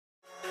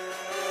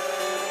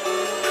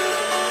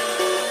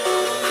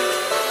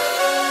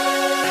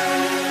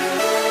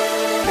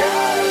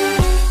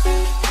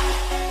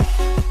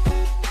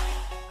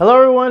Hello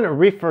everyone,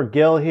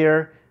 ReeferGil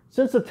here.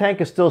 Since the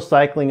tank is still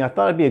cycling, I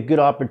thought it'd be a good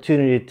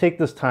opportunity to take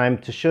this time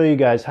to show you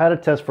guys how to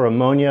test for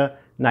ammonia,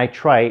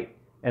 nitrite,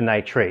 and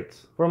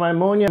nitrates. For my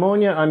ammonia,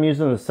 I'm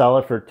using the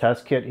Saltwater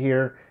test kit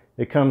here.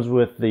 It comes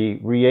with the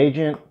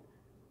reagent,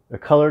 a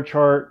color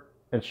chart,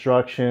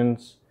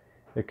 instructions.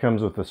 It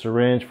comes with a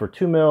syringe for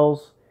 2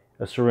 mils,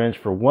 a syringe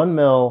for 1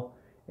 mil,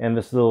 and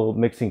this little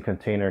mixing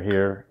container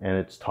here and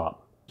its top.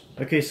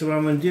 Okay, so what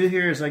I'm going to do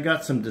here is I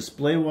got some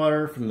display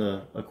water from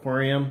the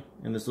aquarium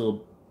in this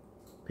little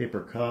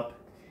paper cup,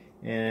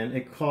 and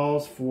it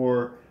calls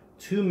for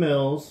 2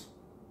 mils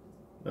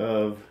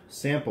of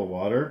sample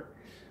water.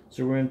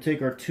 So we're going to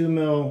take our 2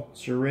 mil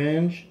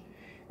syringe,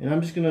 and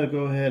I'm just going to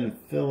go ahead and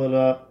fill it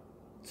up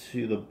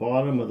to the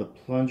bottom of the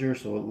plunger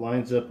so it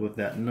lines up with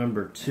that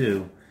number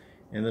 2.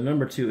 And the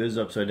number 2 is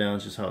upside down,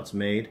 it's just how it's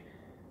made.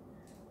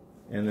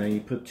 And then you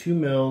put 2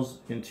 mils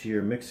into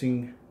your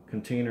mixing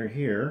container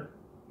here,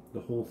 the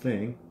whole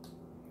thing.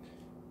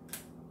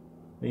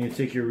 Then you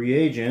take your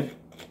reagent,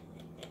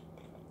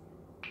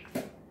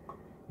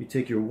 you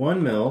take your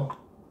 1 mil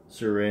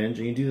syringe,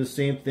 and you do the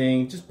same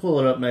thing. Just pull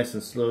it up nice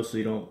and slow so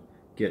you don't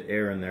get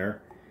air in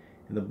there.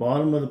 And the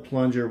bottom of the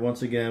plunger,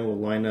 once again, will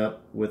line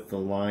up with the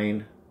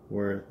line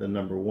where the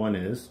number 1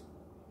 is.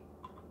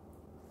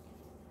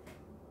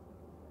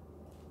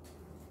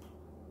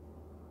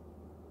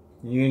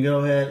 You can go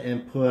ahead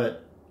and put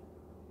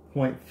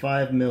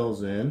 0.5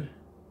 mils in.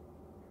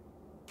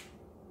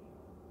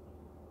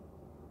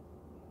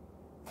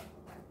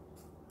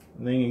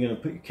 And then you're going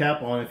to put your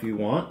cap on if you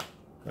want.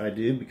 I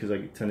do because I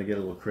tend to get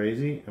a little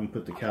crazy. I'm going to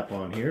put the cap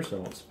on here so I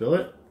won't spill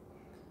it.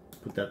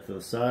 Put that to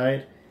the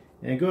side.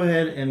 And go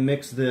ahead and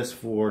mix this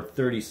for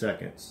 30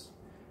 seconds.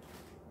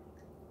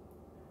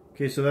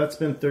 Okay, so that's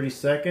been 30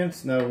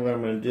 seconds. Now what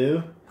I'm going to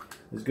do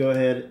is go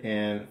ahead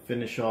and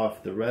finish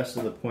off the rest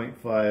of the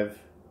 0.5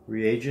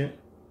 reagent.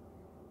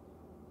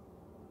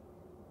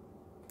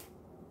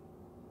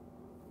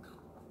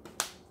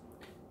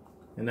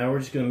 And now we're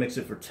just going to mix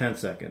it for 10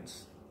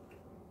 seconds.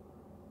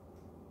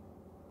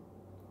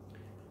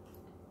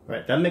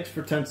 Alright, that mixed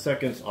for 10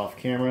 seconds off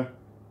camera.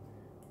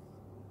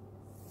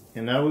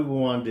 And now what we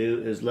want to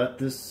do is let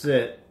this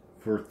sit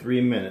for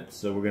 3 minutes.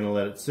 So we're going to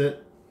let it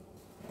sit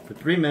for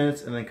 3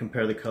 minutes and then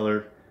compare the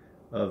color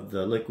of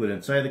the liquid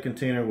inside the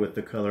container with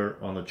the color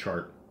on the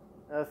chart.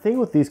 The thing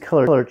with these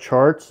color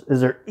charts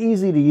is they're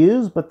easy to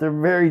use, but they're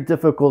very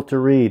difficult to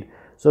read.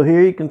 So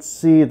here you can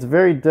see it's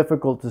very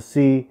difficult to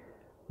see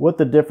what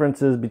the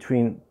difference is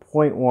between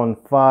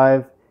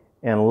 0.15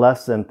 and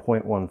less than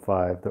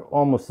 0.15. They're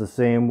almost the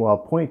same.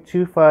 While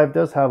 0.25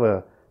 does have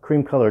a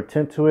cream color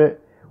tint to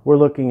it, we're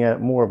looking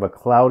at more of a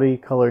cloudy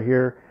color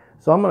here.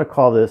 So I'm going to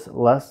call this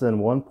less than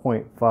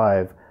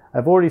 1.5.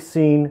 I've already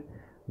seen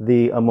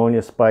the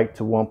ammonia spike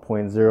to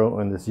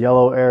 1.0 in this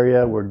yellow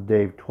area. We're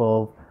day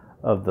 12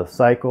 of the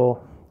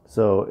cycle.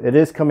 So it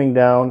is coming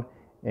down,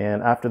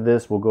 and after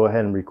this we'll go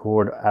ahead and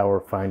record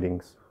our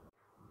findings.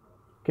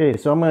 Okay,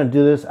 so I'm going to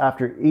do this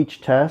after each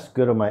test.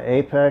 Go to my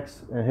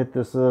apex and hit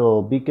this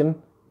little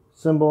beacon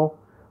symbol,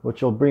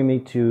 which will bring me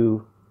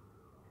to,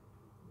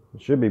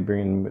 it should be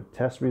bringing me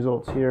test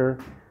results here.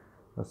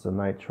 That's the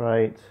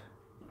nitrite.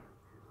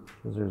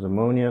 There's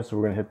ammonia, so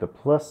we're going to hit the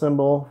plus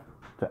symbol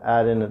to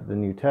add in the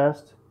new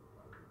test.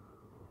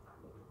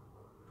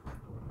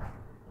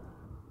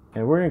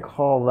 And we're going to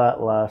call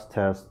that last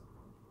test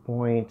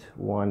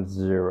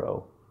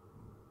 0.10.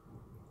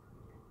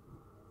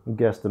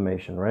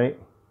 Guesstimation, right?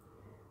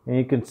 And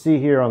you can see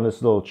here on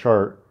this little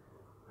chart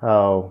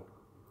how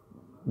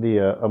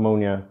the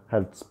ammonia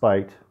had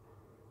spiked.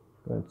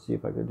 Let's see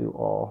if I could do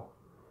all.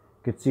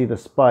 You could see the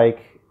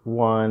spike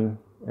 1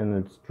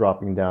 and it's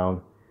dropping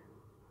down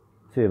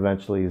to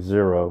eventually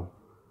 0.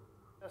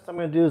 Next I'm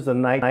going to do is the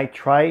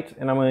nitrite,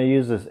 and I'm going to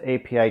use this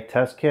API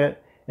test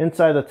kit.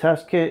 Inside the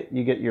test kit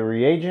you get your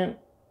reagent,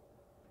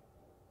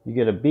 you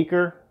get a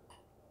beaker,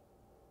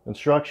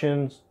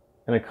 instructions,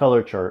 and a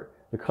color chart.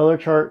 The color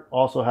chart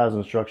also has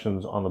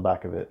instructions on the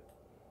back of it.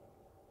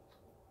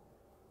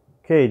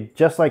 Okay,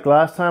 just like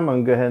last time, I'm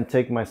going to go ahead and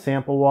take my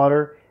sample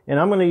water, and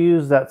I'm going to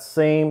use that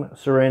same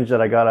syringe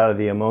that I got out of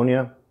the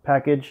ammonia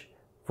package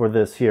for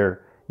this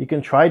here. You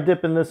can try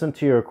dipping this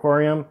into your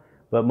aquarium,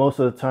 but most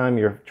of the time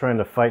you're trying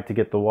to fight to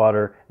get the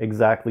water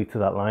exactly to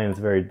that line. It's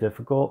very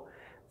difficult.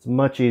 It's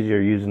much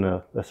easier using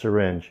a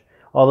syringe.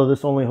 Although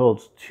this only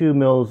holds 2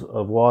 mils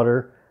of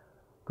water,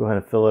 go ahead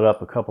and fill it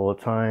up a couple of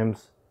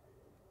times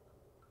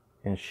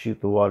and shoot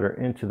the water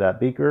into that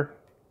beaker.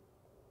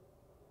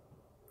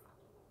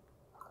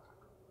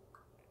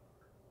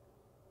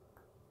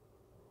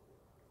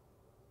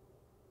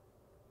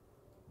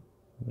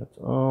 That's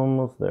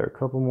almost there, a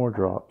couple more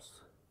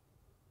drops.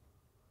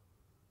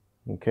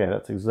 Okay,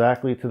 that's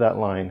exactly to that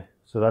line.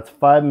 So that's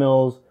 5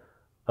 mils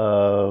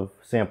of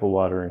sample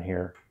water in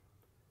here.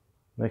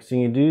 Next thing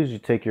you do is you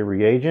take your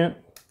reagent,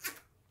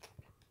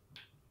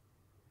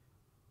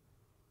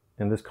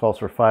 and this calls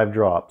for 5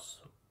 drops.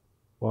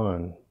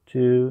 1,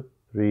 2,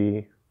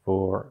 3,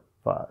 4,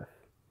 5.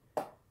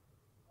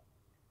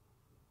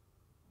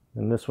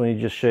 And this one you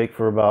just shake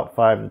for about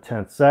 5 to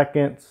 10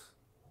 seconds.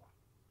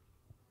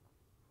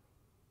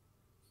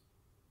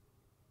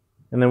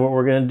 And then what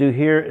we're going to do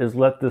here is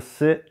let this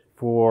sit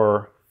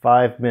for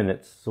 5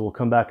 minutes. So we'll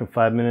come back in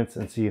 5 minutes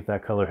and see if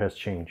that color has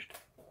changed.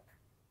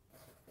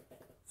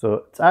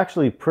 So it's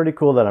actually pretty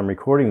cool that I'm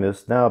recording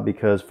this now,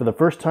 because for the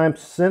first time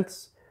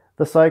since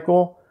the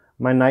cycle,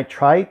 my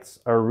nitrites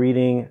are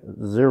reading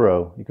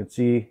 0. You can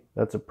see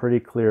that's a pretty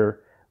clear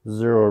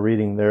 0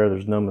 reading there.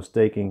 There's no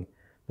mistaking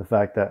the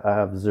fact that I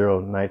have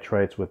 0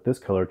 nitrites with this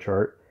color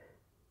chart.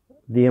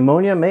 The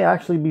ammonia may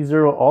actually be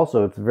 0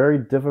 also. It's very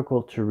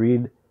difficult to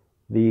read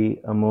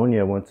the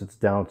ammonia once it's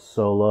down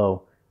so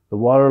low. The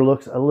water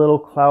looks a little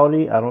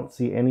cloudy. I don't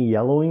see any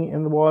yellowing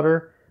in the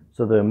water,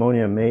 so the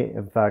ammonia may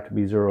in fact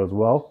be 0 as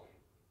well.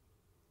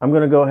 I'm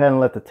going to go ahead and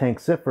let the tank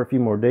sit for a few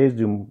more days,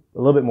 do a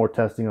little bit more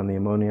testing on the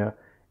ammonia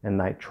and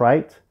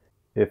nitrite.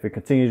 If it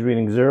continues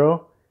reading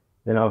 0,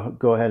 then I'll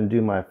go ahead and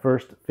do my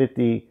first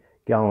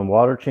 50-gallon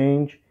water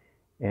change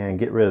and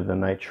get rid of the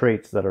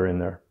nitrates that are in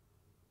there,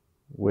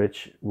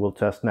 which we'll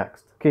test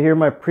next. Okay, here are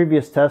my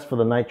previous tests for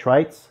the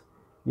nitrites.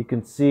 You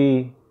can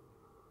see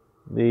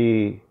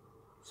the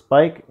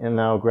spike and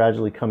now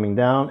gradually coming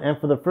down. And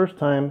for the first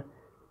time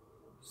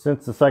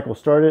since the cycle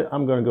started,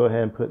 I'm going to go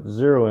ahead and put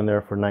 0 in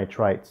there for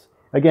nitrites.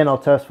 Again, I'll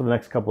test for the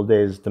next couple of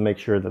days to make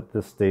sure that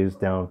this stays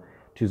down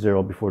to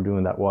 0 before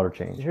doing that water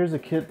change. Here's a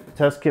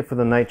test kit for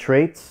the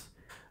nitrates.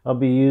 I'll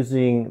be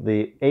using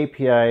the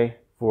API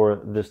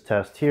for this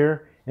test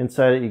here.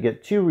 Inside it you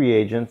get 2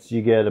 reagents.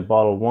 You get a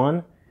bottle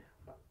 1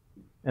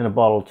 and a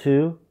bottle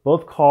 2.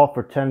 Both call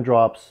for 10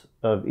 drops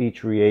of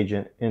each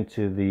reagent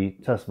into the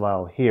test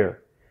vial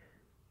here.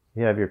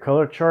 You have your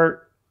color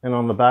chart, and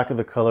on the back of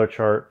the color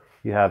chart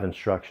you have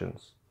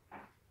instructions.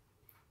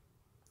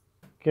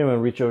 Okay, I'm going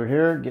to reach over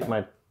here, get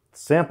my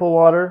sample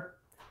water,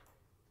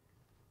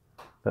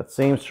 that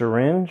same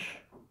syringe,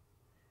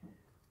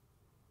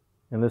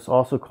 and this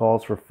also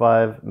calls for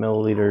 5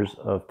 milliliters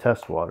of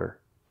test water.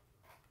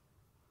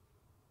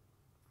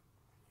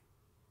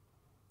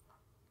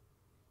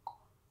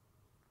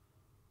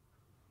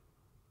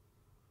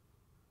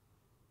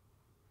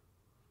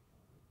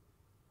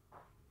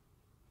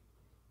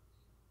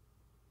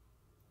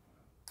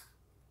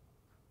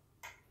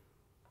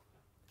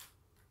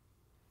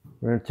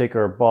 We're going to take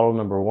our bottle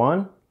number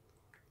 1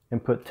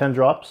 and put 10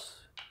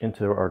 drops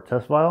into our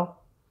test vial.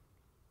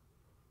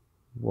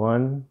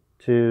 1,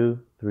 2,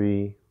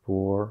 3,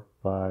 4,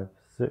 5,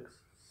 6,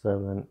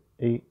 7,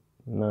 8,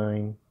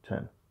 9,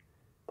 10.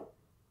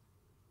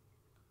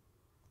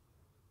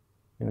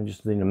 And we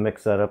just need to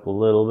mix that up a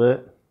little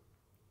bit.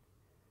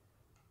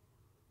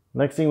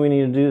 Next thing we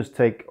need to do is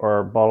take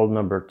our bottle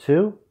number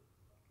 2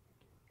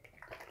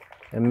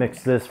 and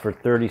mix this for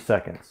 30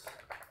 seconds.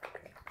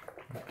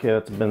 Okay,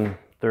 that's been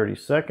 30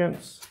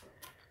 seconds.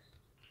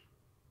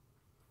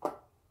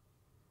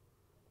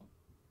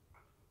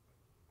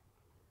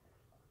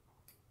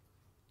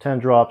 Ten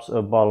drops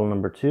of bottle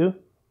number 2.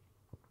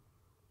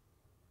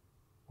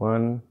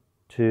 1,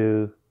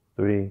 2,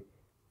 3,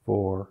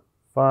 4,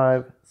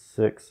 5,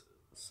 6,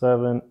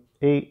 7,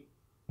 8,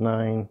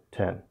 9,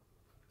 10.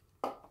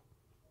 And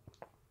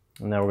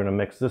now we're going to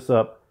mix this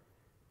up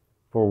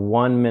for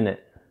 1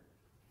 minute.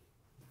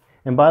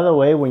 And by the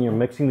way, when you're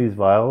mixing these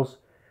vials,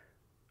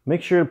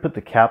 make sure to put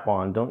the cap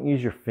on. Don't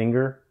use your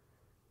finger,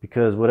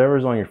 because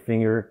whatever's on your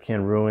finger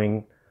can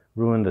ruin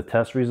the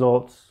test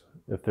results.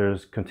 If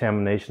there's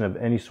contamination of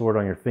any sort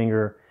on your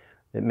finger,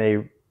 it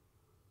may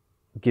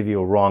give you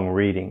a wrong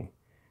reading.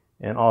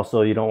 And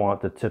also, you don't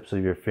want the tips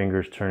of your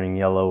fingers turning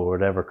yellow or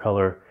whatever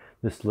color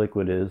this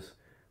liquid is.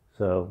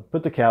 So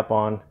put the cap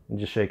on and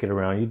just shake it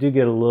around. You do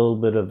get a little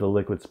bit of the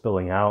liquid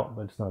spilling out,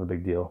 but it's not a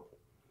big deal.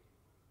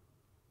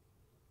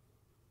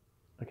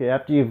 Okay,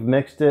 after you've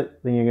mixed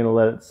it, then you're going to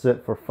let it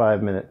sit for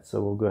 5 minutes.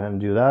 So we'll go ahead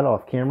and do that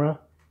off camera,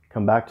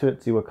 come back to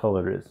it, see what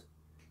color it is.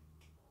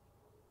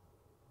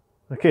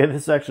 Okay,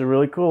 this is actually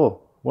really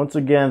cool. Once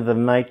again, the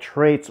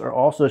nitrates are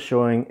also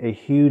showing a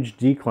huge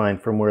decline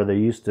from where they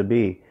used to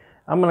be.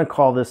 I'm going to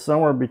call this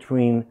somewhere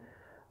between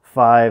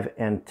 5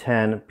 and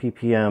 10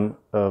 ppm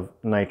of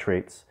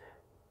nitrates.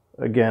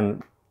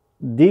 Again,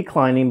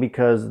 declining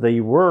because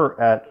they were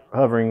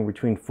hovering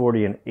between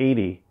 40 and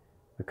 80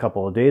 a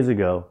couple of days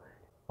ago.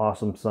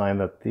 Awesome sign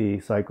that the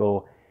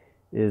cycle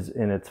is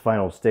in its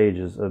final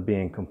stages of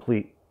being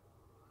complete.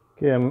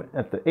 Okay, I'm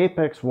at the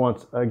apex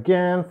once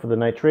again for the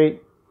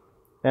nitrate,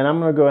 and I'm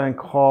going to go ahead and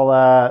call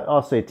that,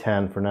 I'll say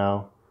 10 for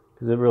now,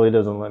 because it really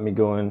doesn't let me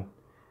go in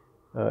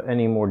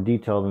any more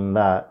detail than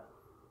that.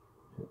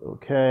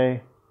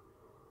 Okay,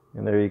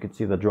 and there you can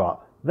see the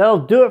drop.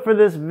 That'll do it for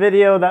this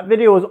video. That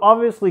video was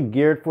obviously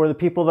geared for the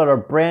people that are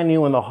brand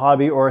new in the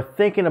hobby or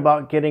thinking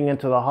about getting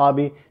into the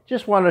hobby.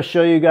 Just want to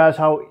show you guys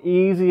how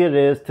easy it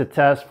is to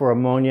test for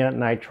ammonia,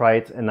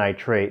 nitrites, and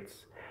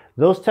nitrates.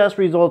 Those test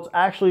results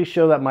actually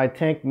show that my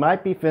tank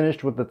might be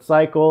finished with the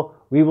cycle.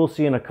 We will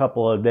see in a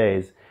couple of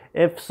days.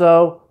 If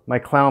so, my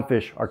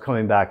clownfish are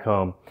coming back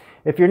home.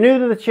 If you're new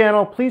to the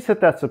channel, please hit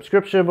that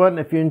subscription button.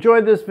 If you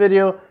enjoyed this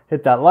video,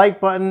 hit that like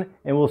button,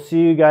 and we'll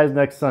see you guys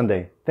next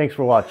Sunday. Thanks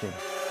for watching.